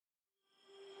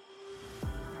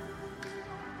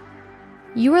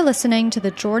You are listening to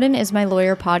the Jordan is My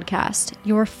Lawyer podcast,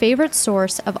 your favorite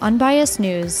source of unbiased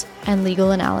news and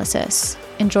legal analysis.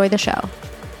 Enjoy the show.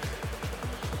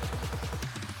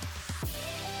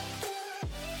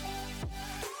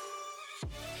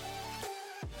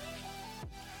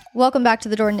 Welcome back to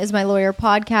the Jordan is My Lawyer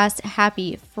podcast.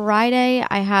 Happy Friday.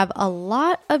 I have a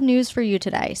lot of news for you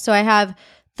today. So I have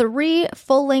 3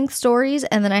 full-length stories,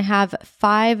 and then I have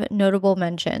 5 notable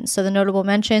mentions. So the notable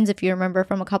mentions, if you remember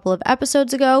from a couple of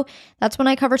episodes ago, that's when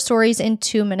I cover stories in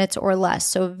 2 minutes or less.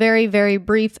 So very, very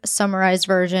brief, summarized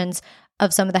versions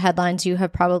of some of the headlines you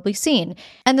have probably seen.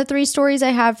 And the 3 stories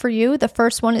I have for you, the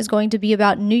first one is going to be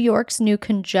about New York's new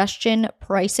congestion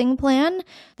pricing plan.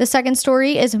 The second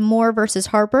story is Moore versus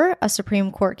Harper, a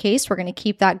Supreme Court case. We're going to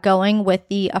keep that going with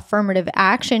the affirmative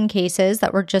action cases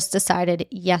that were just decided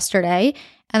yesterday.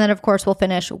 And then, of course, we'll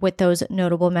finish with those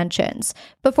notable mentions.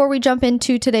 Before we jump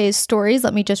into today's stories,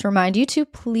 let me just remind you to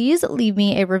please leave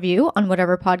me a review on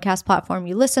whatever podcast platform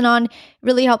you listen on. It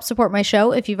really helps support my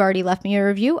show. If you've already left me a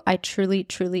review, I truly,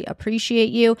 truly appreciate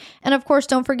you. And of course,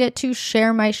 don't forget to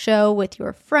share my show with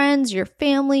your friends, your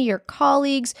family, your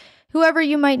colleagues, whoever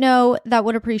you might know that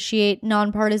would appreciate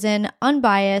nonpartisan,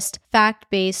 unbiased,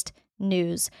 fact-based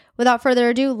news. Without further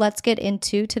ado, let's get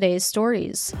into today's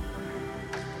stories.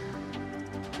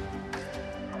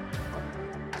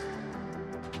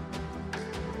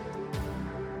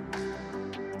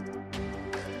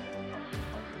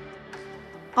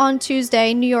 On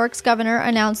Tuesday, New York's governor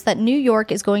announced that New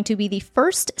York is going to be the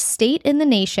first state in the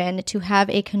nation to have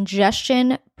a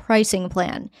congestion pricing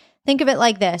plan. Think of it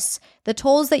like this: the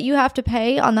tolls that you have to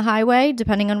pay on the highway,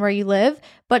 depending on where you live,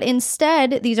 but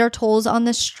instead, these are tolls on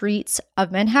the streets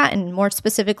of Manhattan, more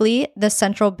specifically, the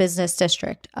Central Business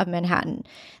District of Manhattan.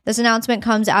 This announcement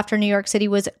comes after New York City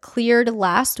was cleared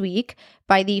last week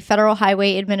by the Federal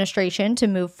Highway Administration to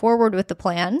move forward with the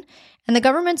plan. And the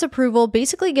government's approval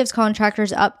basically gives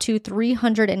contractors up to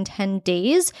 310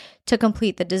 days to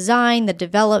complete the design, the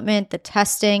development, the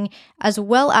testing, as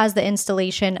well as the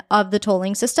installation of the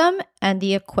tolling system and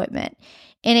the equipment.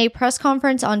 In a press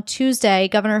conference on Tuesday,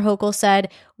 Governor Hochul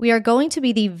said, "We are going to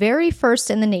be the very first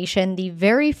in the nation, the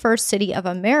very first city of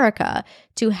America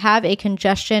to have a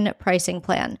congestion pricing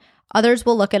plan. Others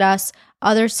will look at us.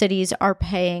 Other cities are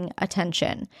paying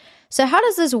attention." So how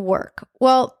does this work?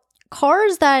 Well,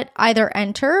 cars that either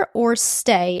enter or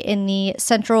stay in the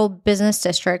Central Business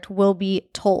District will be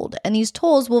tolled, and these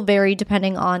tolls will vary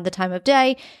depending on the time of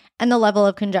day and the level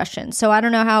of congestion. So I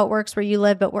don't know how it works where you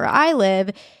live, but where I live,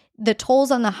 the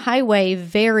tolls on the highway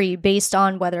vary based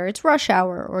on whether it's rush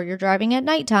hour or you're driving at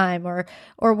nighttime or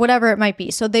whatever it might be.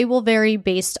 So they will vary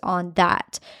based on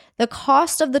that. The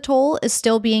cost of the toll is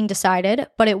still being decided,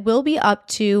 but it will be up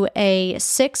to a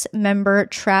 6-member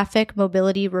traffic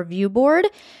mobility review board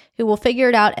who will figure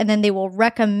it out, and then they will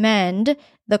recommend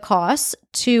the costs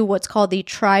to what's called the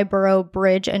Tri-Borough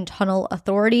Bridge and Tunnel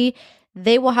Authority.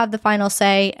 They will have the final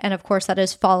say, and of course that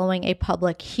is following a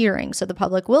public hearing. So the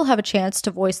public will have a chance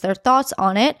to voice their thoughts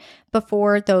on it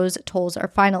before those tolls are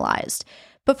finalized.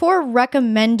 Before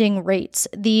recommending rates,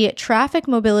 the Traffic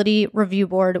Mobility Review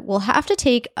Board will have to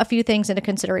take a few things into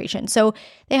consideration. So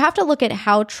they have to look at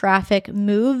how traffic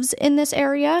moves in this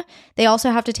area. They also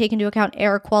have to take into account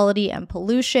air quality and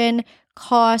pollution,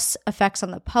 costs, effects on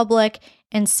the public,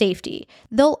 and safety.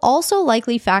 They'll also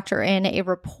likely factor in a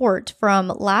report from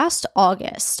last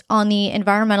August on the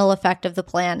environmental effect of the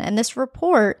plan. And this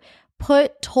report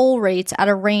put toll rates at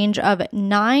a range of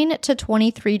 $9 to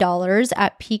 $23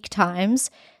 at peak times,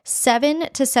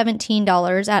 $7 to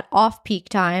 $17 at off-peak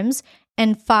times,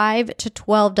 and $5 to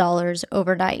 $12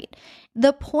 overnight.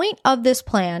 The point of this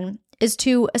plan is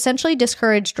to essentially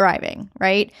discourage driving,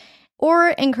 right? Or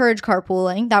encourage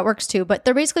carpooling. That works too, but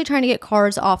they're basically trying to get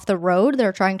cars off the road.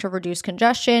 They're trying to reduce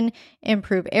congestion,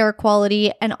 improve air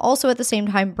quality, and also at the same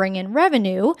time bring in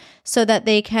revenue so that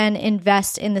they can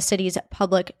invest in the city's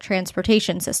public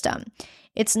transportation system.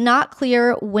 It's not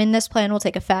clear when this plan will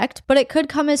take effect, but it could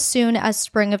come as soon as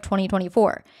spring of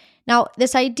 2024. Now,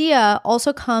 this idea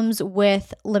also comes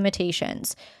with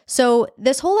limitations. So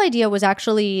this whole idea was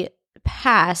actually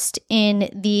passed in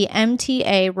the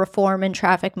MTA Reform and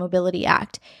Traffic Mobility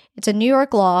Act. It's a New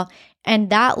York law,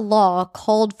 and that law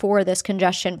called for this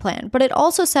congestion plan, but it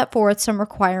also set forth some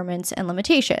requirements and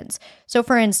limitations. So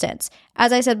for instance,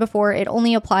 as I said before, it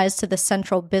only applies to the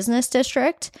Central Business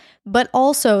District, but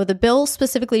also the bill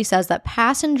specifically says that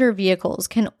passenger vehicles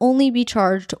can only be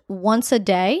charged once a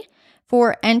day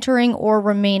for entering or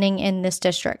remaining in this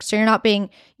district. So you're not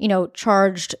being,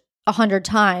 charged 100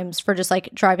 times for just like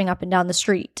driving up and down the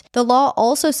street. The law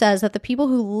also says that the people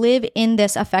who live in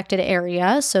this affected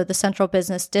area, so the central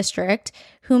business district,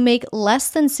 who make less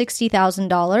than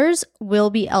 $60,000 will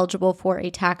be eligible for a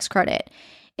tax credit.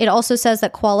 It also says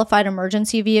that qualified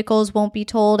emergency vehicles won't be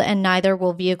tolled, and neither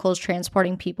will vehicles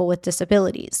transporting people with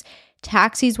disabilities.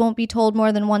 Taxis won't be tolled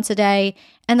more than once a day,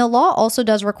 and the law also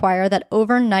does require that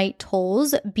overnight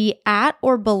tolls be at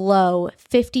or below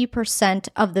 50%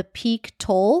 of the peak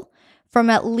toll from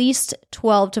at least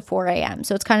 12 to 4 a.m.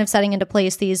 So it's kind of setting into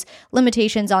place these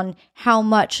limitations on how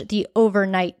much the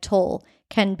overnight toll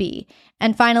can be.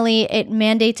 And finally, it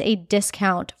mandates a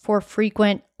discount for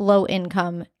frequent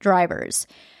low-income drivers.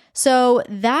 So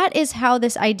that is how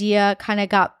this idea kind of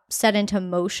got set into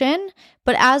motion.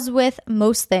 But as with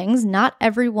most things, not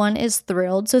everyone is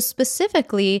thrilled. So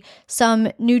specifically,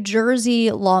 some New Jersey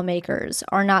lawmakers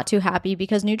are not too happy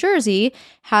because New Jersey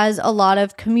has a lot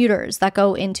of commuters that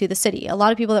go into the city. A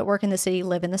lot of people that work in the city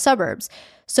live in the suburbs.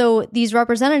 So these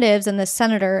representatives and this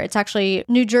senator, it's actually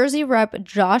New Jersey Rep.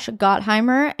 Josh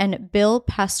Gottheimer and Bill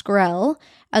Pascrell,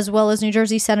 as well as New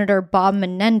Jersey Senator Bob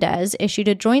Menendez, issued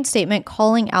a joint statement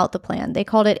calling out the plan. They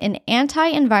called it an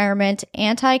anti-environment,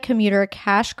 anti-commuter,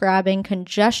 cash-grabbing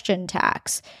congestion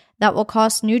tax that will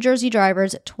cost New Jersey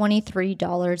drivers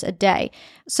 $23 a day.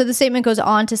 So the statement goes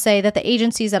on to say that the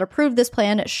agencies that approved this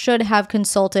plan should have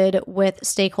consulted with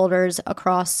stakeholders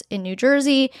across in New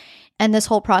Jersey, and this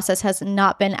whole process has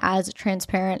not been as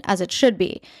transparent as it should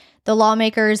be. The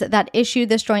lawmakers that issued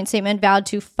this joint statement vowed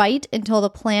to fight until the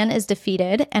plan is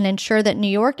defeated and ensure that New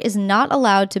York is not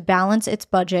allowed to balance its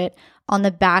budget on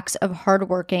the backs of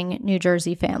hardworking New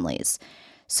Jersey families.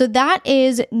 So that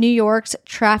is New York's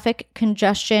traffic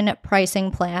congestion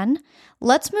pricing plan.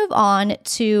 Let's move on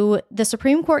to the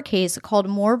Supreme Court case called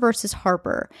Moore versus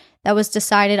Harper that was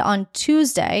decided on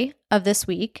Tuesday of this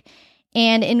week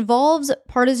and involves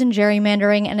partisan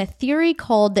gerrymandering and a theory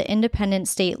called the independent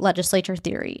state legislature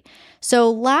theory. So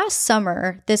last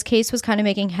summer, this case was kind of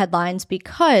making headlines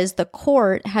because the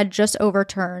court had just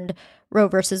overturned Roe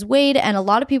versus Wade, and a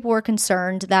lot of people were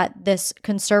concerned that this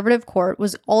conservative court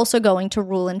was also going to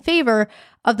rule in favor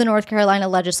of the North Carolina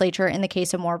legislature in the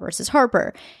case of Moore versus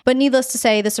Harper. But needless to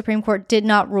say, the Supreme Court did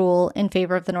not rule in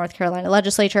favor of the North Carolina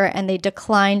legislature, and they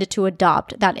declined to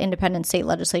adopt that independent state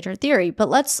legislature theory. But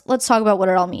let's talk about what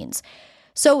it all means.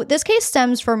 So this case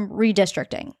stems from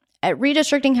redistricting.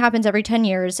 Redistricting happens every 10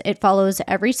 years. It follows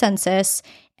every census,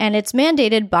 and it's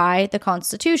mandated by the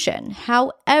Constitution.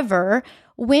 However,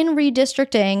 when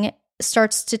redistricting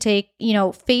starts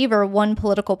to favor one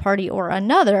political party or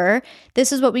another,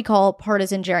 this is what we call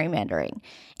partisan gerrymandering.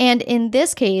 And in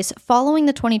this case, following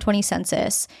the 2020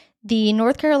 census, the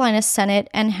North Carolina Senate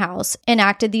and House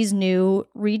enacted these new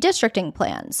redistricting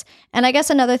plans. And I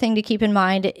guess another thing to keep in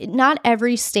mind, not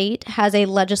every state has a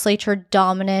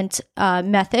legislature-dominant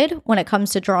method when it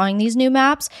comes to drawing these new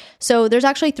maps. So there's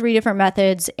actually 3 different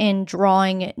methods in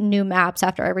drawing new maps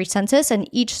after every census, and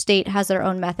each state has their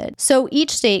own method. So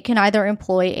each state can either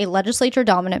employ a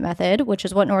legislature-dominant method, which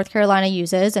is what North Carolina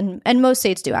uses, and most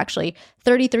states do actually.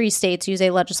 33 states use a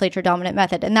legislature-dominant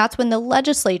method, and that's when the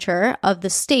legislature of the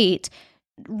state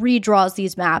redraws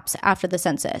these maps after the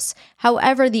census.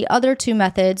 However, the other 2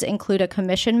 methods include a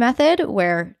commission method,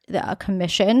 where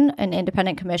an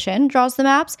independent commission, draws the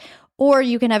maps, or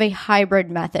you can have a hybrid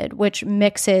method, which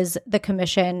mixes the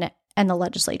commission and the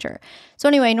legislature. So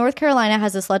anyway, North Carolina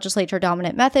has this legislature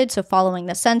dominant method. So following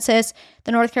the census,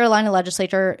 the North Carolina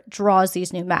legislature draws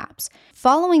these new maps.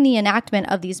 Following the enactment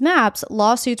of these maps,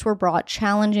 lawsuits were brought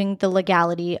challenging the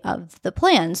legality of the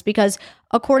plans because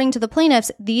according to the plaintiffs,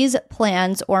 these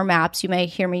plans or maps, you may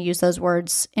hear me use those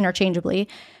words interchangeably,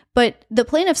 but the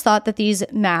plaintiffs thought that these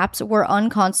maps were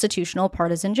unconstitutional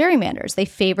partisan gerrymanders. They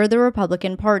favored the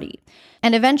Republican Party.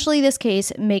 And eventually this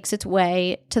case makes its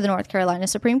way to the North Carolina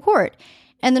Supreme Court.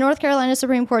 And the North Carolina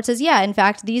Supreme Court says, yeah, in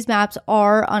fact, these maps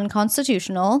are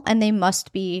unconstitutional and they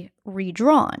must be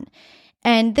redrawn.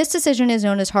 And this decision is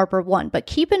known as Harper 1. But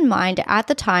keep in mind, at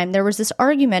the time, there was this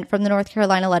argument from the North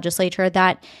Carolina legislature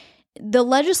that the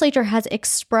legislature has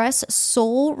express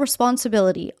sole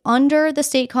responsibility under the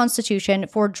state constitution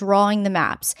for drawing the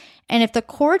maps. And if the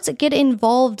courts get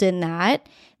involved in that,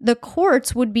 the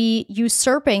courts would be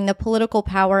usurping the political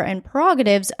power and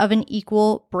prerogatives of an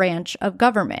equal branch of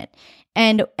government.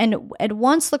 And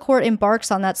once the court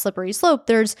embarks on that slippery slope,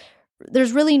 there's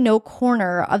really no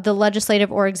corner of the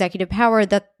legislative or executive power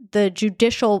that the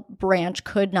judicial branch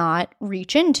could not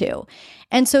reach into.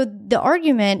 And so the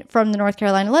argument from the North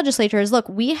Carolina legislature is, look,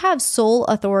 we have sole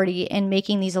authority in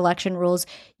making these election rules.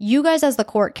 You guys as the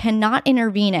court cannot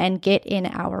intervene and get in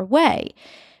our way.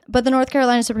 But the North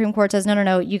Carolina Supreme Court says,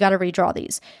 no, you got to redraw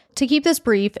these. To keep this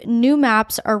brief, new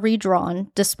maps are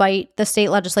redrawn despite the state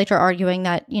legislature arguing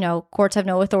that, courts have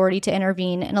no authority to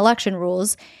intervene in election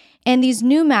rules. And these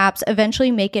new maps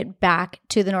eventually make it back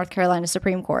to the North Carolina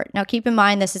Supreme Court. Now, keep in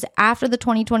mind, this is after the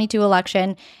 2022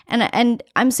 election, and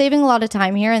I'm saving a lot of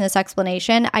time here in this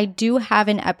explanation. I do have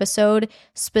an episode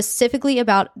specifically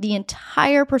about the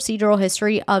entire procedural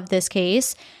history of this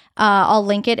case. I'll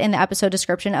link it in the episode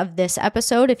description of this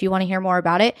episode if you want to hear more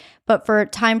about it. But for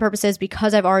time purposes,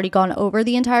 because I've already gone over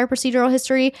the entire procedural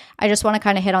history, I just want to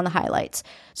kind of hit on the highlights.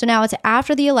 So now it's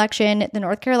after the election, the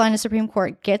North Carolina Supreme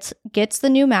Court gets the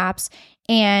new maps,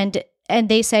 and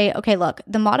they say, okay, look,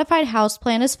 the modified House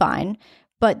plan is fine,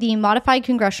 but the modified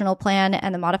congressional plan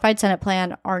and the modified Senate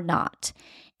plan are not.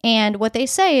 And what they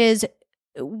say is,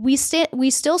 we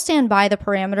still stand by the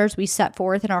parameters we set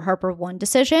forth in our Harper 1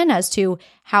 decision as to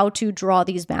how to draw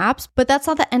these maps, but that's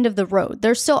not the end of the road.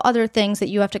 There's still other things that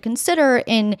you have to consider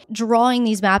in drawing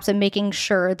these maps and making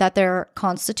sure that they're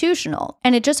constitutional.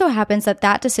 And it just so happens that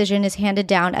that decision is handed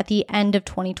down at the end of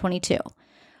 2022.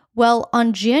 Well,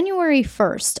 on January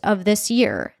 1st of this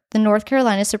year, the North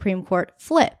Carolina Supreme Court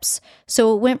flips.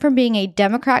 So it went from being a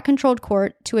Democrat-controlled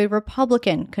court to a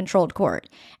Republican-controlled court.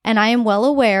 And I am well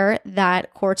aware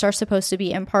that courts are supposed to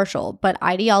be impartial, but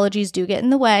ideologies do get in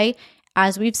the way,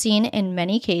 as we've seen in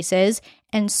many cases.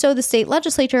 And so the state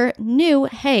legislature knew,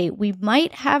 hey, we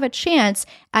might have a chance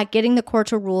at getting the court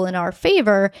to rule in our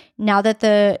favor now that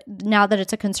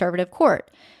it's a conservative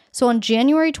court. So on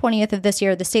January 20th of this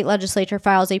year, the state legislature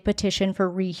files a petition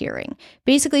for rehearing,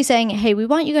 basically saying, hey, we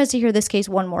want you guys to hear this case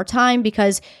one more time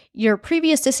because your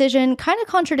previous decision kind of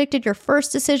contradicted your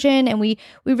first decision, and we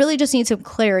really just need some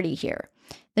clarity here.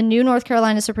 The new North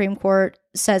Carolina Supreme Court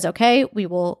says, okay, we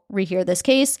will rehear this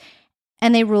case,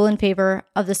 and they rule in favor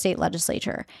of the state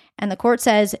legislature. And the court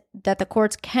says that the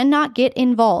courts cannot get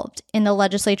involved in the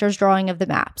legislature's drawing of the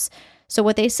maps. So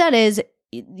what they said is,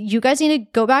 you guys need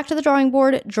to go back to the drawing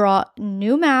board, draw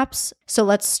new maps. So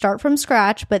let's start from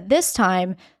scratch. But this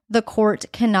time, the court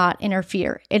cannot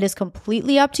interfere. It is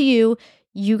completely up to you.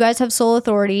 You guys have sole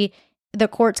authority. The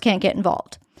courts can't get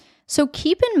involved. So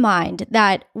keep in mind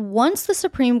that once the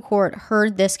Supreme Court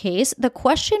heard this case, the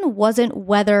question wasn't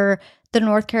whether the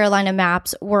North Carolina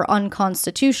maps were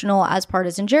unconstitutional as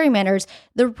partisan gerrymanders.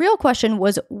 The real question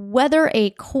was whether a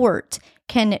court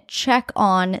can check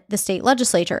on the state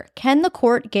legislature. Can the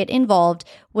court get involved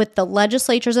with the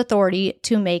legislature's authority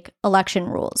to make election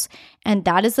rules? And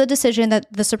that is the decision that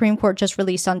the Supreme Court just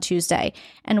released on Tuesday.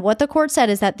 And what the court said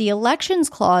is that the Elections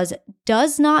Clause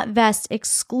does not vest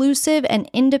exclusive and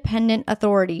independent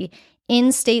authority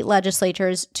in state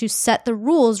legislatures to set the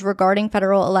rules regarding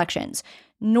federal elections,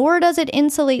 nor does it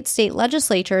insulate state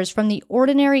legislatures from the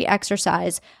ordinary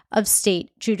exercise of state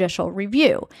judicial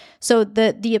review. So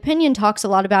the opinion talks a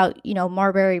lot about,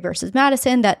 Marbury versus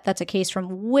Madison, that's a case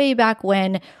from way back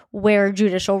when, where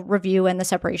judicial review and the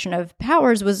separation of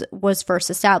powers was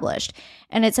first established.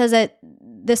 And it says that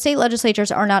the state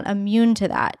legislatures are not immune to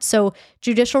that. So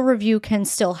judicial review can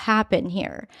still happen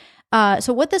here.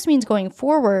 So what this means going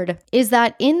forward is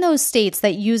that in those states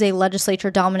that use a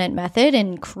legislature-dominant method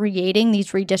in creating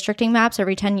these redistricting maps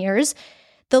every 10 years,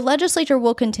 the legislature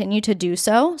will continue to do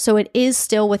so. So it is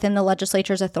still within the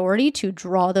legislature's authority to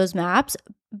draw those maps.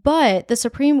 But the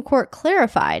Supreme Court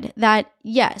clarified that,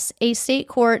 yes, a state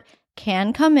court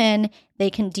can come in, they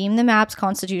can deem the maps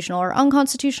constitutional or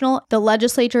unconstitutional. The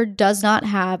legislature does not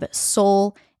have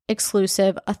sole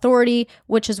exclusive authority,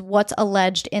 which is what's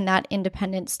alleged in that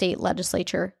independent state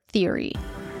legislature theory.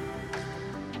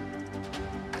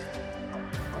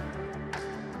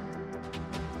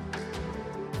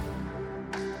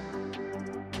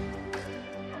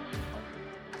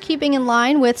 Keeping in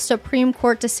line with Supreme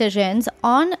Court decisions,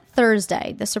 on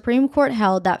Thursday, the Supreme Court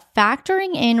held that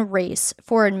factoring in race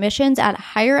for admissions at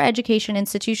higher education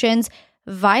institutions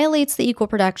violates the Equal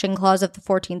Protection Clause of the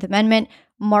 14th Amendment,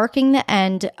 marking the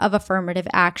end of affirmative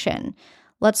action.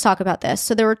 Let's talk about this.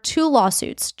 So there were two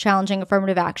lawsuits challenging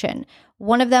affirmative action.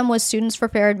 One of them was Students for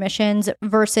Fair Admissions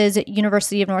versus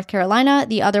University of North Carolina.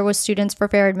 The other was Students for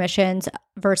Fair Admissions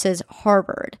versus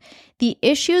Harvard. The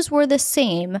issues were the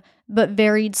same, but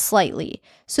varied slightly.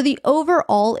 So the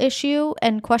overall issue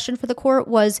and question for the court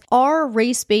was, are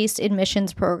race-based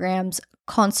admissions programs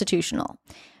constitutional?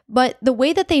 But the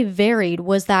way that they varied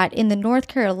was that in the North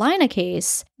Carolina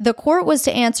case, the court was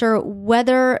to answer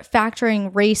whether factoring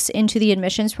race into the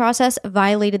admissions process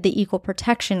violated the Equal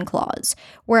Protection Clause,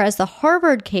 whereas the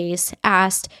Harvard case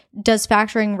asked, does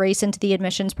factoring race into the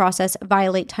admissions process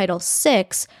violate Title VI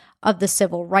of the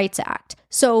Civil Rights Act?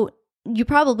 So you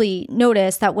probably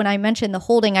noticed that when I mentioned the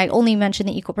holding, I only mentioned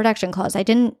the Equal Protection Clause. I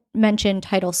didn't mention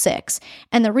Title VI.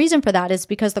 And the reason for that is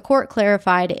because the court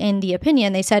clarified in the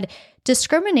opinion, they said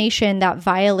discrimination that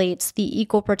violates the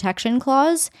Equal Protection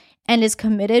Clause and is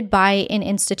committed by an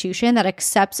institution that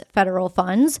accepts federal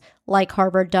funds, like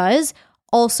Harvard does,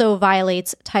 also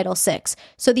violates Title VI.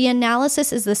 So the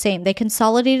analysis is the same. They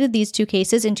consolidated these two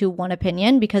cases into one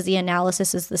opinion because the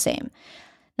analysis is the same.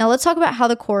 Now let's talk about how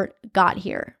the court got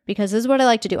here, because this is what I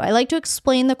like to do. I like to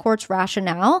explain the court's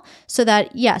rationale so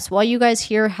that, yes, while you guys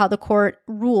hear how the court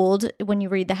ruled when you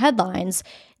read the headlines,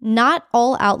 not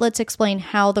all outlets explain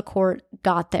how the court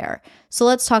got there. So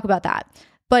let's talk about that.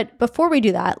 But before we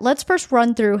do that, let's first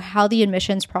run through how the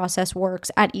admissions process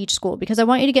works at each school, because I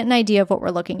want you to get an idea of what we're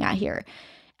looking at here.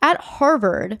 At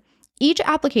Harvard, each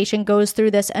application goes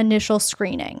through this initial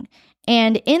screening.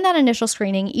 And in that initial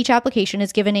screening, each application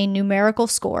is given a numerical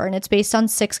score, and it's based on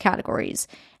 6 categories: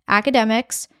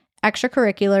 academics,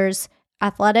 extracurriculars,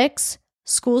 athletics,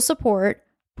 school support,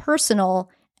 personal,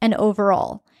 and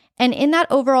overall. And in that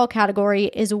overall category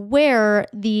is where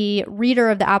the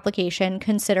reader of the application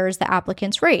considers the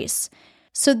applicant's race.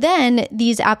 So then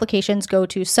these applications go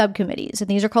to subcommittees, and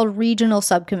these are called regional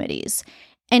subcommittees.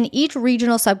 And each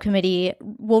regional subcommittee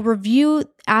will review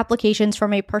applications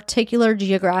from a particular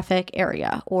geographic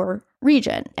area or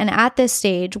region. And at this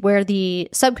stage, where the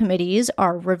subcommittees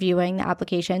are reviewing the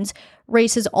applications,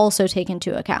 race is also taken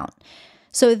into account.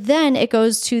 So then it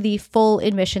goes to the full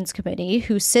admissions committee,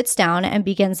 who sits down and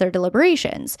begins their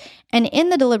deliberations. And in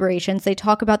the deliberations, they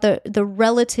talk about the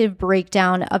relative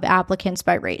breakdown of applicants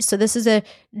by race. So this is a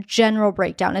general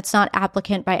breakdown. It's not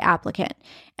applicant by applicant.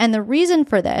 And the reason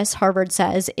for this, Harvard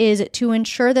says, is to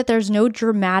ensure that there's no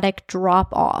dramatic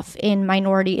drop off in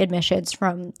minority admissions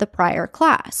from the prior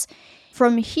class.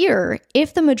 From here,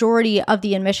 if the majority of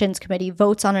the admissions committee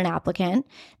votes on an applicant,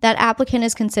 that applicant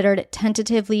is considered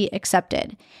tentatively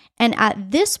accepted. And at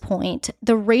this point,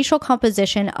 the racial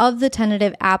composition of the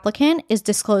tentative applicant is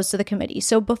disclosed to the committee.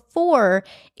 So before,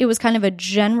 it was kind of a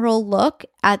general look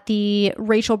at the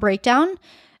racial breakdown,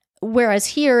 whereas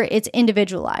here it's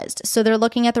individualized. So they're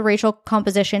looking at the racial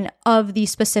composition of the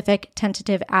specific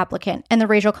tentative applicant, and the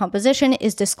racial composition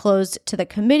is disclosed to the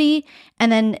committee,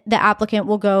 and then the applicant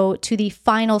will go to the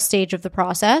final stage of the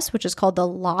process, which is called the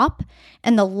LOP.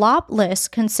 And the LOP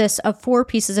list consists of 4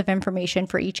 pieces of information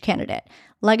for each candidate: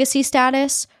 legacy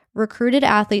status, recruited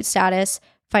athlete status,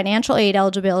 financial aid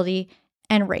eligibility,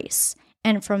 and race.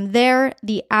 And from there,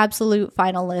 the absolute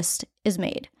final list is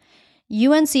made.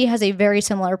 UNC has a very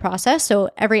similar process. So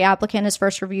every applicant is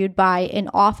first reviewed by an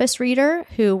office reader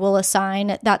who will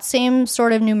assign that same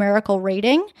sort of numerical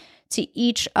rating to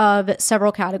each of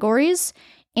several categories,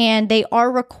 and they are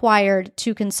required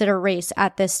to consider race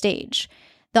at this stage.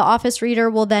 The office reader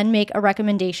will then make a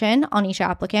recommendation on each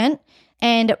applicant.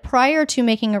 And prior to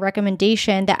making a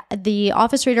recommendation, the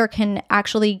office reader can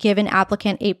actually give an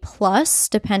applicant a plus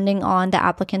depending on the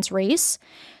applicant's race.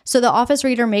 So the office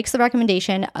reader makes the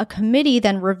recommendation, a committee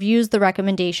then reviews the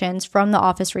recommendations from the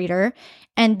office reader,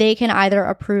 and they can either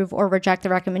approve or reject the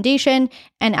recommendation.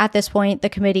 And at this point, the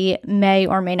committee may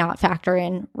or may not factor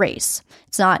in race.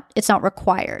 It's not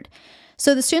required.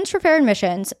 So the Students for Fair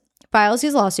Admissions files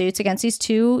these lawsuits against these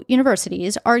 2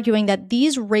 universities, arguing that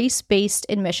these race-based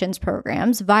admissions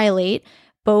programs violate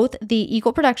both the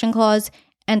Equal Protection Clause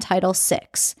and Title VI.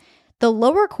 The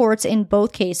lower courts in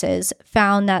both cases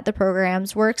found that the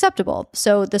programs were acceptable.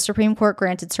 So the Supreme Court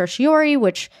granted certiorari,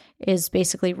 which is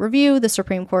basically review. The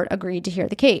Supreme Court agreed to hear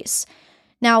the case.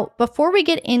 Now, before we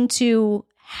get into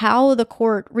how the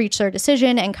court reached their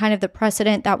decision and kind of the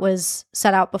precedent that was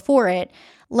set out before it,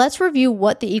 let's review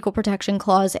what the Equal Protection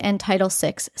Clause and Title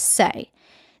VI say.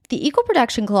 The Equal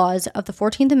Protection Clause of the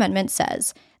 14th Amendment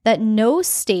says that no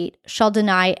state shall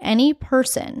deny any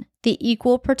person the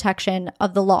equal protection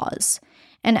of the laws.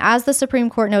 And as the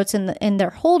Supreme Court notes in their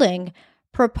holding,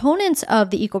 proponents of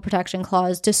the Equal Protection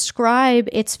Clause describe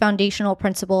its foundational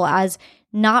principle as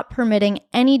not permitting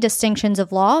any distinctions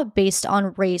of law based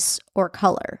on race or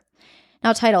color.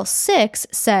 Now, Title VI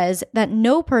says that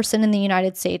no person in the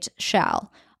United States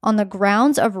shall, on the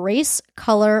grounds of race,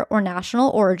 color, or national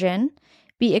origin,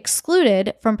 be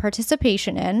excluded from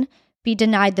participation in, be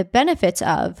denied the benefits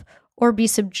of, or be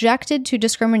subjected to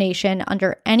discrimination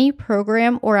under any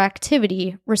program or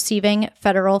activity receiving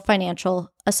federal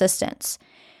financial assistance.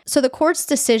 So the court's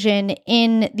decision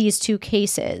in these 2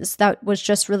 cases that was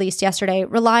just released yesterday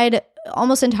relied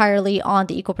almost entirely on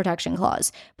the Equal Protection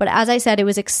Clause. But as I said, it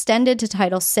was extended to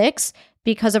Title VI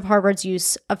because of Harvard's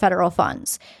use of federal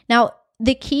funds. Now,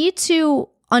 the key to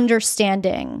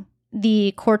understanding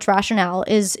the court's rationale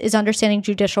is understanding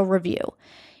judicial review.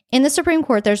 In the Supreme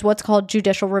Court, there's what's called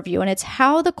judicial review, and it's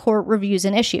how the court reviews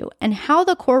an issue. And how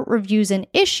the court reviews an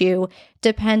issue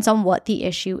depends on what the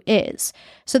issue is.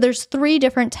 So there's 3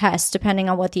 different tests depending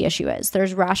on what the issue is.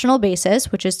 There's rational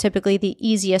basis, which is typically the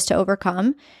easiest to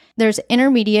overcome. There's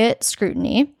intermediate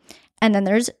scrutiny, and then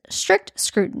there's strict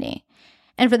scrutiny.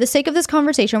 And for the sake of this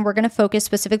conversation, we're going to focus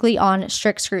specifically on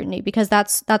strict scrutiny because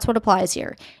that's what applies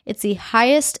here. It's the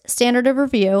highest standard of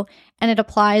review, and it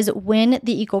applies when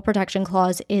the Equal Protection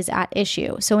Clause is at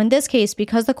issue. So in this case,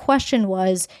 because the question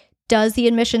was, does the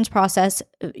admissions process,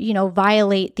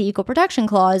 violate the Equal Protection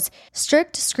Clause,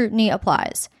 strict scrutiny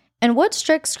applies. And what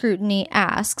strict scrutiny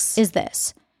asks is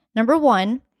this. Number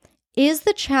 1, is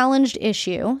the challenged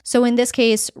issue, so in this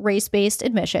case, race-based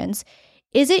admissions,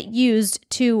 is it used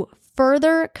to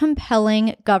further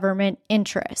compelling government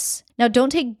interests? Now, don't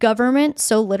take government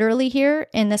so literally here.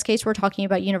 In this case, we're talking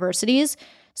about universities.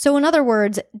 So in other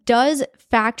words, does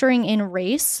factoring in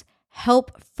race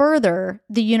help further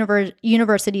the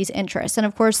university's interests? And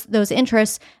of course, those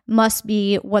interests must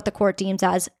be what the court deems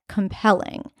as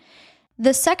compelling.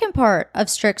 The second part of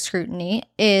strict scrutiny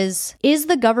is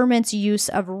the government's use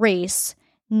of race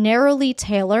narrowly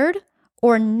tailored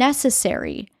or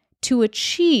necessary to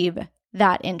achieve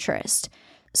that interest?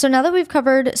 So now that we've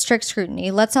covered strict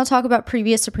scrutiny, let's now talk about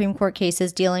previous Supreme Court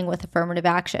cases dealing with affirmative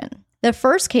action. The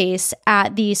first case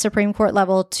at the Supreme Court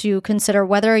level to consider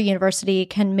whether a university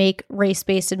can make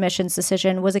race-based admissions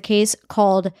decision was a case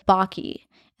called Bakke.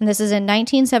 And this is in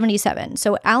 1977.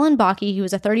 So Alan Bakke, he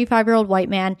was a 35-year-old white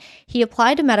man. He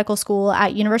applied to medical school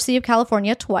at University of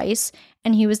California twice,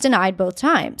 and he was denied both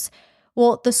times.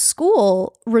 Well, the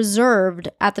school reserved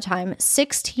at the time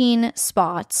 16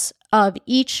 spots of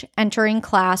each entering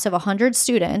class of 100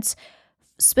 students,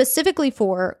 specifically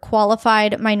for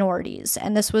qualified minorities.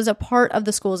 And this was a part of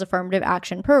the school's affirmative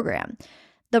action program.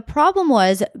 The problem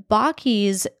was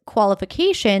Bakke's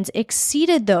qualifications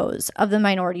exceeded those of the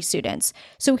minority students.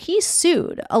 So he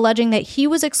sued, alleging that he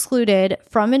was excluded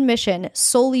from admission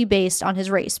solely based on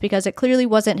his race because it clearly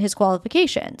wasn't his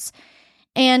qualifications.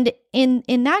 And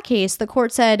in that case, the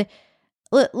court said,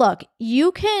 look,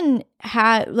 you can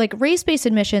have, race-based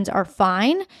admissions are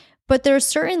fine, but there are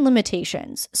certain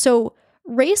limitations. So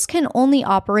race can only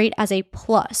operate as a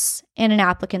plus in an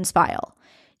applicant's file.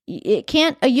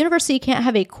 A university can't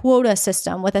have a quota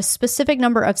system with a specific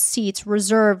number of seats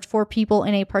reserved for people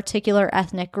in a particular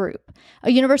ethnic group.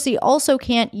 A university also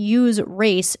can't use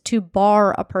race to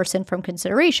bar a person from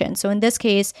consideration. So in this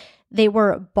case, they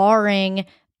were barring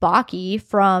Bakke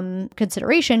from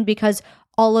consideration because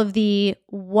all of the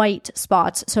white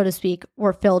spots, so to speak,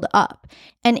 were filled up.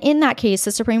 And in that case,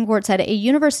 the Supreme Court said a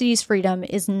university's freedom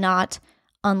is not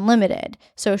unlimited.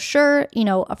 So sure,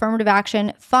 affirmative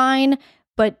action, fine,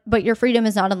 but your freedom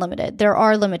is not unlimited. There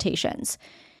are limitations.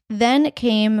 Then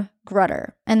came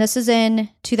Grutter, and this is in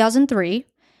 2003.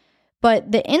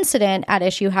 But the incident at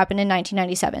issue happened in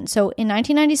 1997. So in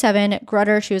 1997,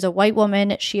 Grutter, she was a white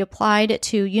woman. She applied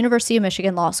to University of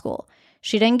Michigan Law School.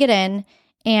 She didn't get in,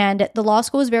 and the law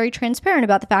school was very transparent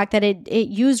about the fact that it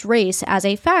used race as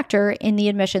a factor in the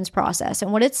admissions process.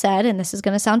 And what it said, and this is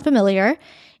going to sound familiar,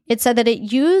 it said that it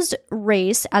used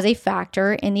race as a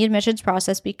factor in the admissions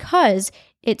process because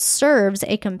it serves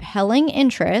a compelling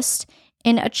interest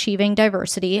in achieving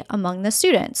diversity among the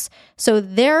students. So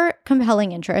their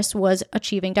compelling interest was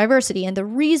achieving diversity. And the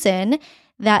reason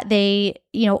that they,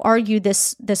 argued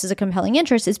this is a compelling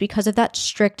interest is because of that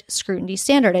strict scrutiny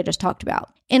standard I just talked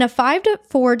about. In a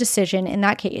 5-4 decision in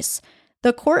that case,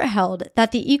 the court held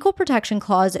that the Equal Protection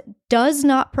Clause does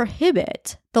not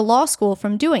prohibit the law school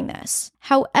from doing this.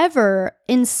 However,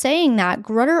 in saying that,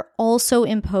 Grutter also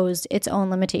imposed its own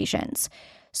limitations.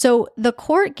 So the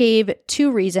court gave 2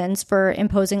 reasons for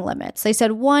imposing limits. They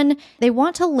said, 1, they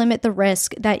want to limit the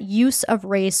risk that use of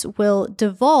race will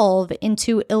devolve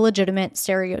into illegitimate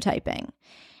stereotyping.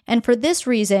 And for this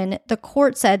reason, the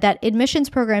court said that admissions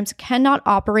programs cannot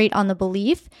operate on the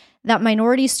belief that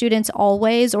minority students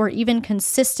always or even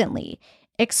consistently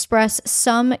express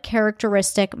some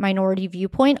characteristic minority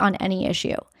viewpoint on any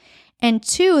issue. And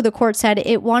 2, the court said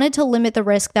it wanted to limit the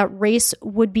risk that race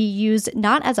would be used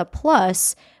not as a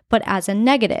plus, but as a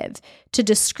negative, to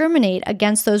discriminate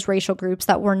against those racial groups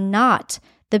that were not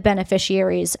the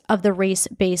beneficiaries of the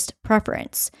race-based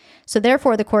preference. So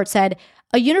therefore, the court said,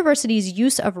 a university's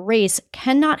use of race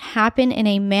cannot happen in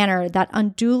a manner that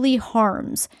unduly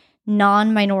harms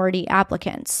non-minority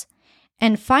applicants.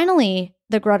 And finally,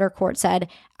 the Grutter court said,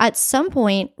 at some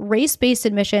point, race-based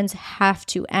admissions have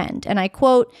to end. And I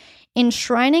quote,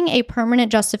 enshrining a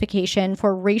permanent justification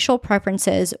for racial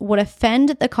preferences would offend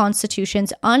the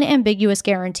Constitution's unambiguous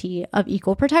guarantee of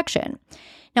equal protection.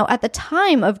 Now, at the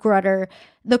time of Grutter,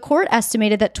 the court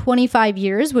estimated that 25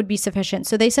 years would be sufficient.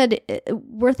 So they said,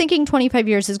 we're thinking 25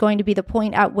 years is going to be the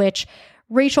point at which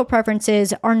racial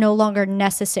preferences are no longer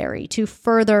necessary to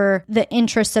further the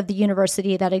interests of the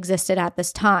university that existed at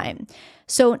this time.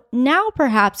 So now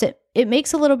perhaps it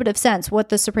makes a little bit of sense what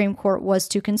the Supreme Court was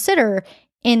to consider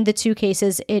in the two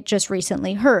cases it just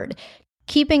recently heard.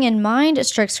 Keeping in mind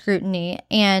strict scrutiny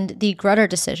and the Grutter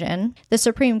decision, the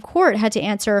Supreme Court had to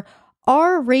answer,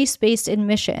 are race-based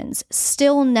admissions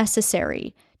still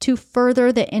necessary to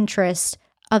further the interest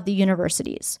of the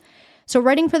universities? So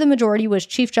writing for the majority was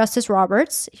Chief Justice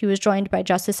Roberts. He was joined by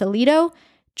Justice Alito,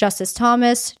 Justice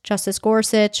Thomas, Justice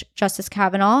Gorsuch, Justice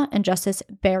Kavanaugh, and Justice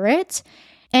Barrett.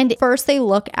 And first they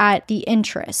look at the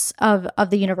interests of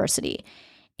the university.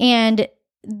 And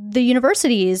the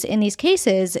universities in these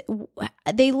cases,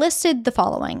 they listed the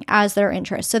following as their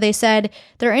interests. So they said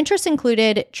their interests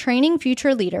included training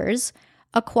future leaders,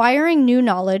 acquiring new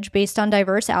knowledge based on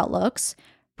diverse outlooks,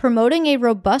 promoting a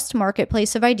robust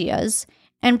marketplace of ideas,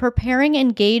 and preparing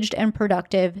engaged and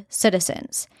productive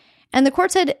citizens. And the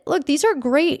court said, look, these are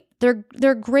great.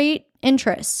 They're great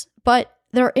interests, but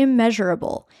they're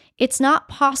immeasurable. It's not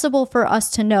possible for us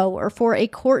to know or for a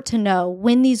court to know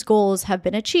when these goals have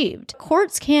been achieved.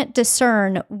 Courts can't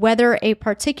discern whether a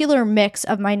particular mix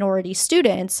of minority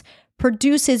students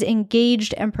produces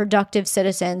engaged and productive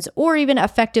citizens or even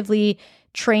effectively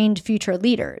trained future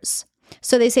leaders.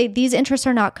 So they say these interests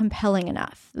are not compelling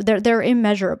enough. They're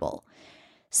immeasurable.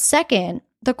 Second,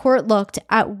 the court looked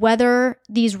at whether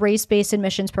these race-based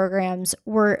admissions programs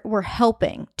were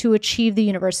helping to achieve the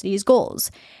university's goals.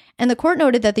 And the court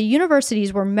noted that the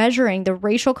universities were measuring the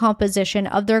racial composition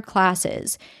of their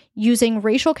classes using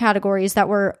racial categories that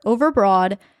were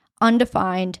overbroad,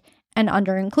 undefined, and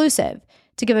under-inclusive.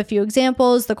 To give a few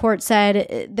examples, the court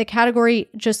said the category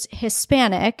just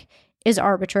Hispanic is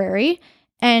arbitrary,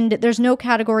 and there's no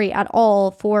category at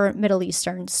all for Middle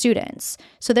Eastern students.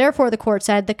 So therefore, the court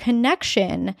said the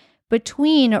connection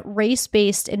between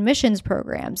race-based admissions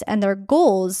programs and their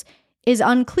goals is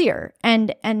unclear,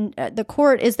 and the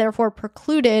court is therefore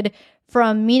precluded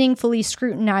from meaningfully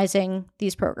scrutinizing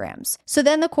these programs. So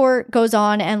then the court goes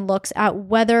on and looks at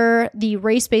whether the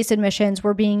race-based admissions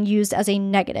were being used as a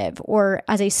negative or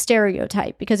as a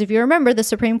stereotype. Because if you remember, the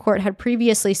Supreme Court had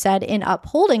previously said in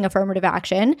upholding affirmative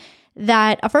action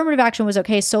that affirmative action was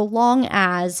okay so long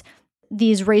as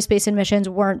these race-based admissions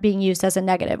weren't being used as a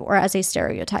negative or as a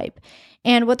stereotype.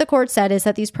 And what the court said is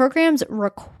that these programs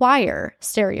require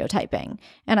stereotyping.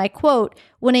 And I quote,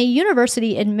 "When a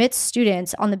university admits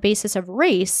students on the basis of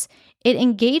race, it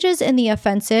engages in the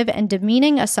offensive and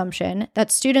demeaning assumption that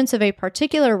students of a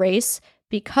particular race,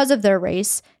 because of their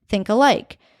race, think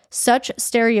alike. Such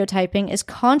stereotyping is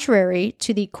contrary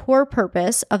to the core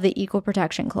purpose of the Equal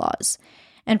Protection Clause."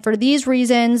 And for these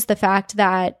reasons, the fact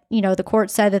that, the court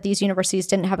said that these universities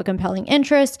didn't have a compelling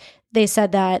interest, they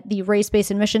said that the race-based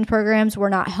admissions programs were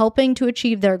not helping to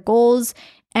achieve their goals,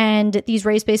 and these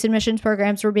race-based admissions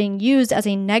programs were being used as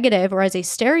a negative or as a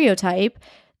stereotype,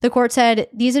 the court said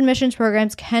these admissions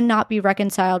programs cannot be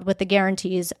reconciled with the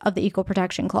guarantees of the Equal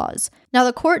Protection Clause. Now,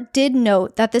 the court did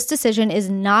note that this decision is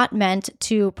not meant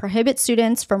to prohibit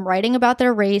students from writing about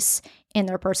their race in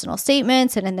their personal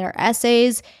statements and in their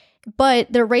essays,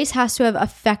 but their race has to have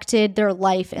affected their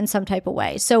life in some type of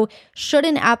way. So should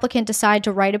an applicant decide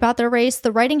to write about their race,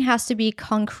 the writing has to be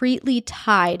concretely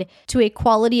tied to a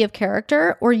quality of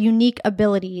character or unique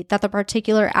ability that the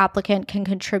particular applicant can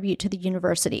contribute to the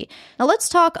university. Now let's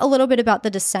talk a little bit about the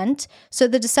dissent. So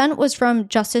the dissent was from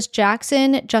Justice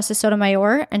Jackson, Justice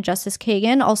Sotomayor, and Justice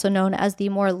Kagan, also known as the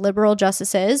more liberal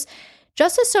justices.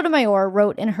 Justice Sotomayor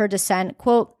wrote in her dissent,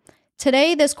 quote,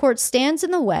 "Today, this court stands in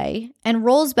the way and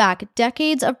rolls back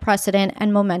decades of precedent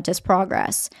and momentous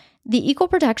progress. The Equal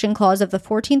Protection Clause of the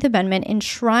 14th Amendment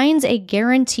enshrines a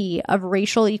guarantee of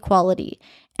racial equality,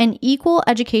 and equal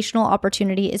educational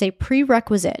opportunity is a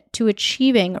prerequisite to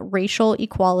achieving racial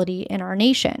equality in our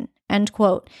nation." End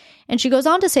quote. And she goes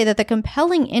on to say that the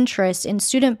compelling interest in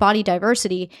student body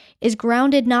diversity is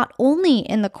grounded not only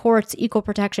in the court's equal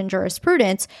protection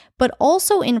jurisprudence, but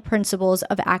also in principles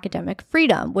of academic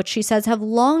freedom, which she says have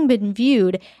long been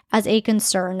viewed as a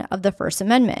concern of the First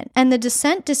Amendment. And the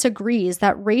dissent disagrees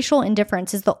that racial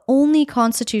indifference is the only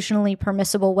constitutionally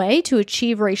permissible way to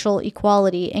achieve racial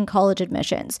equality in college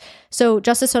admissions. So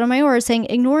Justice Sotomayor is saying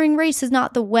ignoring race is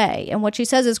not the way. And what she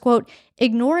says is, quote,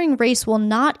 "Ignoring race will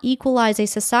not equalize a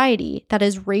society that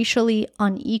is racially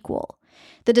unequal."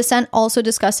 The dissent also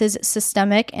discusses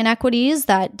systemic inequities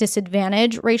that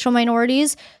disadvantage racial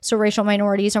minorities. So racial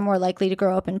minorities are more likely to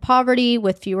grow up in poverty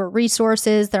with fewer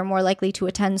resources. They're more likely to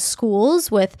attend schools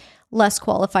with less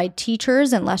qualified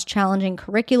teachers and less challenging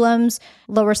curriculums,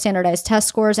 lower standardized test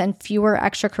scores, and fewer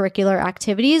extracurricular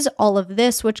activities. All of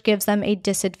this, which gives them a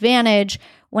disadvantage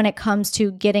when it comes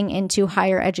to getting into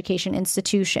higher education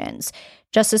institutions.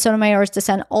 Justice Sotomayor's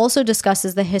dissent also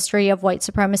discusses the history of white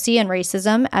supremacy and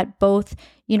racism at both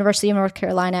University of North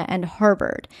Carolina and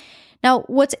Harvard. Now,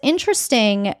 what's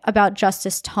interesting about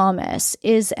Justice Thomas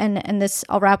is, and this,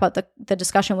 I'll wrap up the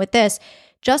discussion with this,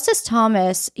 Justice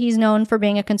Thomas, he's known for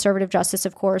being a conservative justice,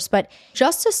 of course, but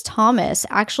Justice Thomas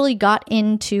actually got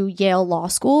into Yale Law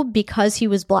School because he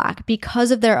was Black, because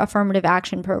of their affirmative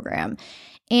action program.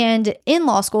 And in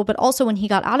law school, but also when he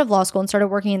got out of law school and started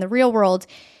working in the real world,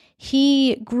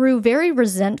 he grew very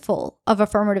resentful of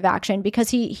affirmative action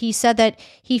because he said that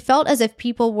he felt as if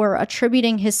people were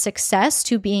attributing his success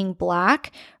to being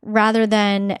Black rather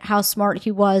than how smart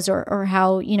he was or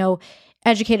how,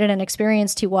 educated and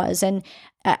experienced he was. And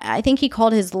I think he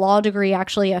called his law degree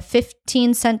actually a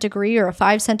 15-cent degree or a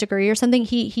 5-cent degree or something.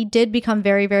 He did become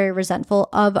very, very resentful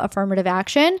of affirmative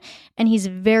action, and he's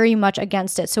very much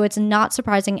against it. So it's not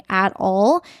surprising at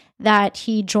all that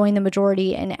he joined the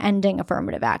majority in ending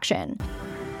affirmative action.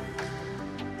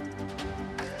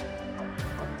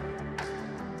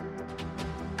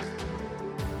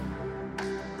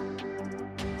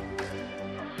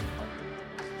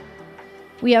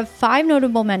 We have 5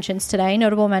 notable mentions today.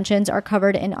 Notable mentions are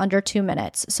covered in under 2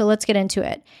 minutes, so let's get into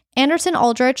it. Anderson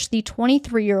Aldrich, the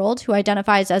 23-year-old who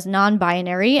identifies as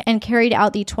non-binary and carried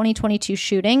out the 2022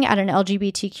 shooting at an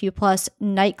LGBTQ+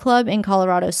 nightclub in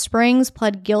Colorado Springs,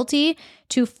 pled guilty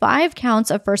to 5 counts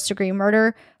of first-degree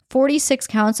murder, 46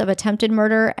 counts of attempted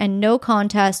murder, and no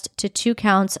contest to 2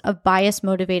 counts of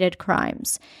bias-motivated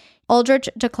crimes. Aldrich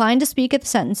declined to speak at the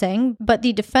sentencing, but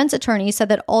the defense attorney said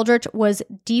that Aldrich was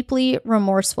deeply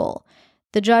remorseful.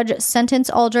 The judge sentenced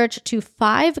Aldrich to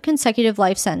 5 consecutive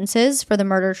life sentences for the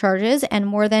murder charges and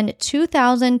more than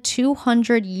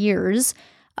 2,200 years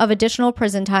of additional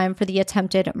prison time for the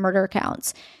attempted murder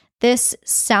counts. This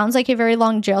sounds like a very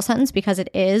long jail sentence because it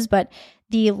is, but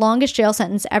the longest jail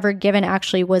sentence ever given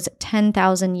actually was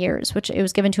 10,000 years, which it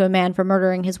was given to a man for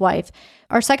murdering his wife.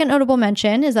 Our second notable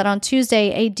mention is that on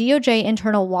Tuesday, a DOJ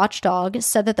internal watchdog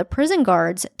said that the prison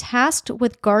guards tasked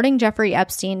with guarding Jeffrey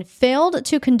Epstein failed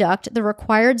to conduct the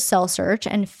required cell search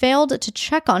and failed to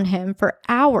check on him for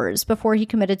hours before he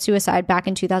committed suicide back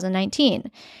in 2019.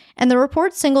 And the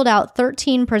report singled out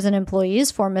 13 prison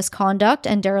employees for misconduct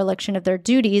and dereliction of their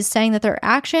duties, saying that their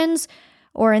actions,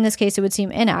 or in this case it would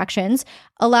seem inactions,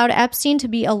 allowed Epstein to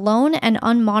be alone and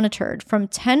unmonitored from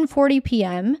 10:40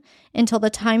 p.m. until the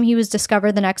time he was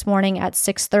discovered the next morning at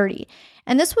 6:30.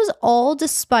 And this was all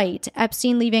despite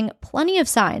Epstein leaving plenty of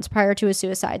signs prior to his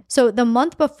suicide. So the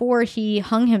month before he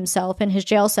hung himself in his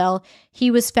jail cell, he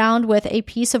was found with a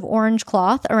piece of orange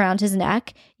cloth around his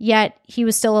neck, yet he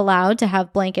was still allowed to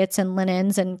have blankets and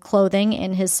linens and clothing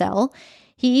in his cell.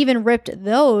 He even ripped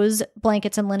those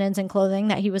blankets and linens and clothing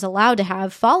that he was allowed to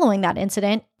have following that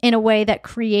incident in a way that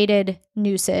created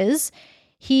nooses.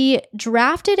 He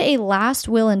drafted a last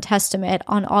will and testament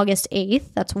on August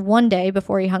 8th. That's one day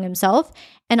before he hung himself.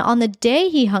 And on the day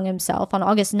he hung himself, on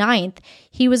August 9th,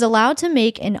 he was allowed to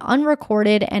make an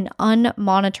unrecorded and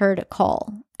unmonitored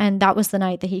call. And that was the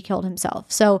night that he killed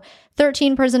himself. So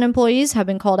 13 prison employees have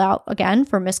been called out again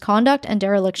for misconduct and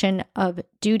dereliction of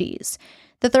duties.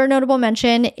 The third notable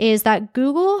mention is that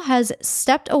Google has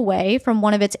stepped away from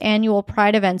one of its annual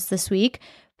Pride events this week,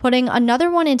 putting another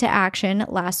one into action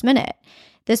last minute.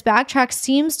 This backtrack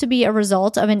seems to be a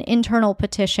result of an internal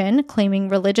petition claiming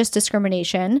religious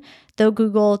discrimination, though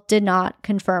Google did not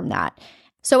confirm that.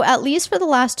 So at least for the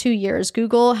last 2 years,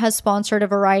 Google has sponsored a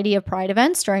variety of Pride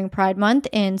events during Pride Month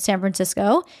in San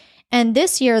Francisco. And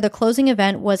this year, the closing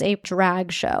event was a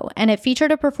drag show, and it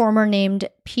featured a performer named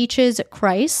Peaches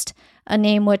Christ, a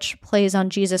name which plays on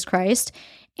Jesus Christ.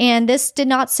 And this did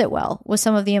not sit well with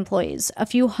some of the employees. A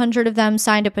few hundred of them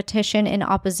signed a petition in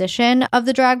opposition of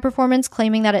the drag performance,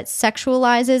 claiming that it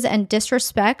sexualizes and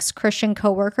disrespects Christian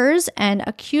coworkers and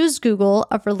accused Google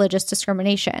of religious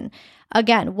discrimination.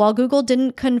 Again, while Google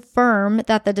didn't confirm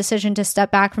that the decision to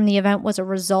step back from the event was a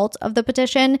result of the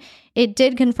petition, it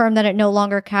did confirm that it no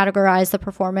longer categorized the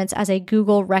performance as a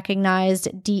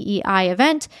Google-recognized DEI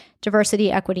event, diversity,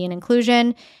 equity, and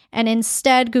inclusion. And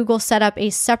instead, Google set up a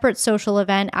separate social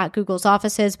event at Google's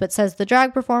offices, but says the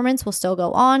drag performance will still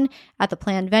go on at the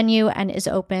planned venue and is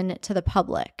open to the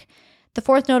public. The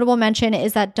fourth notable mention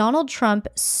is that Donald Trump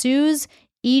sues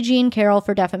E. Jean Carroll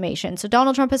for defamation. So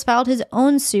Donald Trump has filed his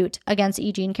own suit against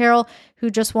E. Jean Carroll, who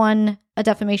just won a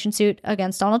defamation suit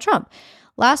against Donald Trump.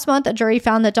 Last month, a jury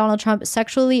found that Donald Trump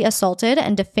sexually assaulted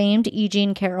and defamed E.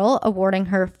 Jean Carroll, awarding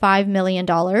her $5 million.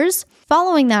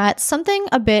 Following that, something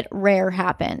a bit rare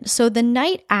happened. So the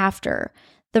night after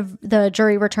the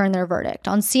jury returned their verdict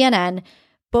on CNN,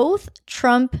 both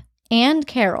Trump and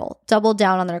Carroll doubled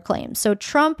down on their claims. So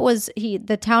Trump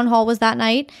the town hall was that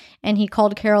night, and he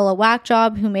called Carroll a whack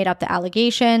job who made up the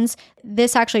allegations.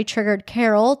 This actually triggered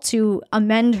Carroll to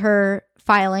amend her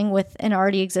filing with an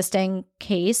already existing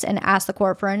case and asked the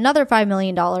court for another $5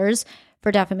 million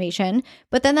for defamation.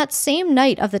 But then that same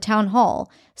night of the town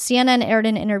hall, CNN aired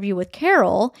an interview with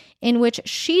Carroll in which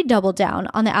she doubled down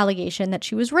on the allegation that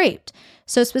she was raped.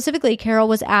 So specifically, Carroll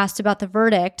was asked about the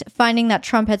verdict, finding that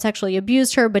Trump had sexually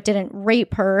abused her but didn't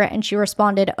rape her, and she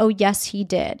responded, "Oh, yes, he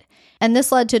did." And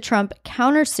this led to Trump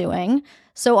countersuing.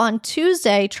 So on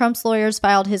Tuesday, Trump's lawyers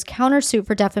filed his countersuit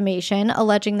for defamation,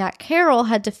 alleging that Carroll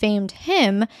had defamed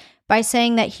him by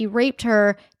saying that he raped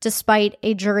her despite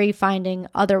a jury finding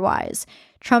otherwise.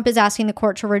 Trump is asking the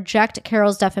court to reject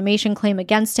Carroll's defamation claim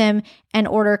against him and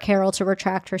order Carroll to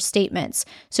retract her statements.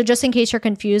 So just in case you're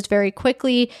confused, very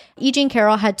quickly, E. Jean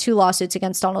Carroll had 2 lawsuits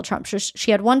against Donald Trump. She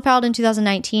had one filed in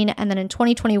 2019, and then in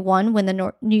 2021, when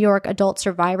the New York Adult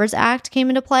Survivors Act came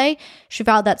into play, she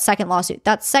filed that second lawsuit.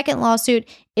 That second lawsuit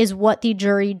is what the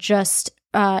jury just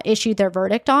issued their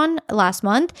verdict on last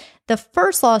month. The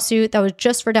first lawsuit that was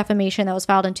just for defamation that was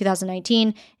filed in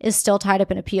 2019 is still tied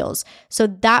up in appeals. So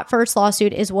that first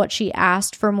lawsuit is what she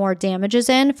asked for more damages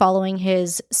in following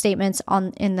his statements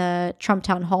in the Trump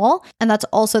town hall. And that's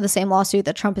also the same lawsuit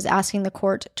that Trump is asking the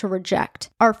court to reject.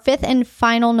 Our fifth and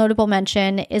final notable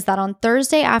mention is that on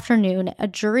Thursday afternoon, a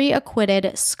jury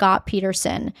acquitted Scott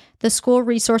Peterson, the school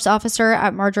resource officer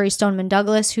at Marjory Stoneman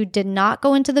Douglas, who did not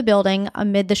go into the building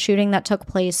amid the shooting that took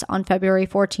place on February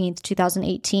 14th,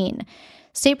 2018.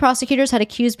 State prosecutors had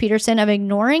accused Peterson of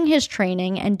ignoring his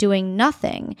training and doing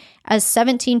nothing as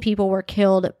 17 people were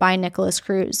killed by Nicholas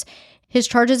Cruz. His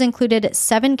charges included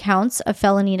 7 counts of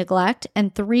felony neglect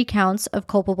and 3 counts of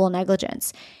culpable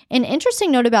negligence. An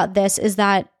interesting note about this is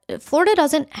that Florida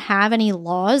doesn't have any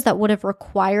laws that would have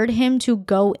required him to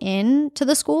go into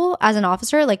the school as an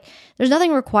officer. Like, there's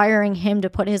nothing requiring him to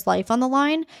put his life on the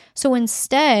line. So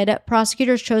instead,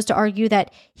 prosecutors chose to argue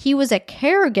that he was a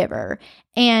caregiver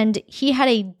and he had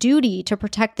a duty to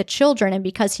protect the children. And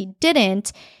because he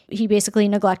didn't, he basically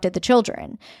neglected the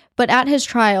children. But at his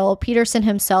trial, Peterson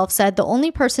himself said the only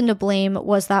person to blame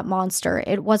was that monster.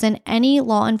 It wasn't any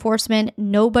law enforcement,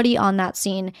 nobody on that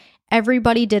scene.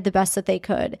 Everybody did the best that they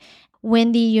could.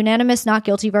 When the unanimous not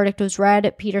guilty verdict was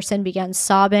read, Peterson began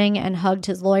sobbing and hugged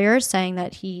his lawyers, saying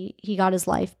that he got his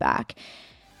life back.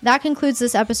 That concludes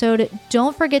this episode.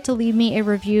 Don't forget to leave me a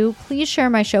review. Please share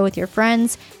my show with your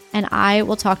friends, and I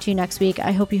will talk to you next week.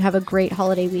 I hope you have a great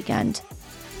holiday weekend.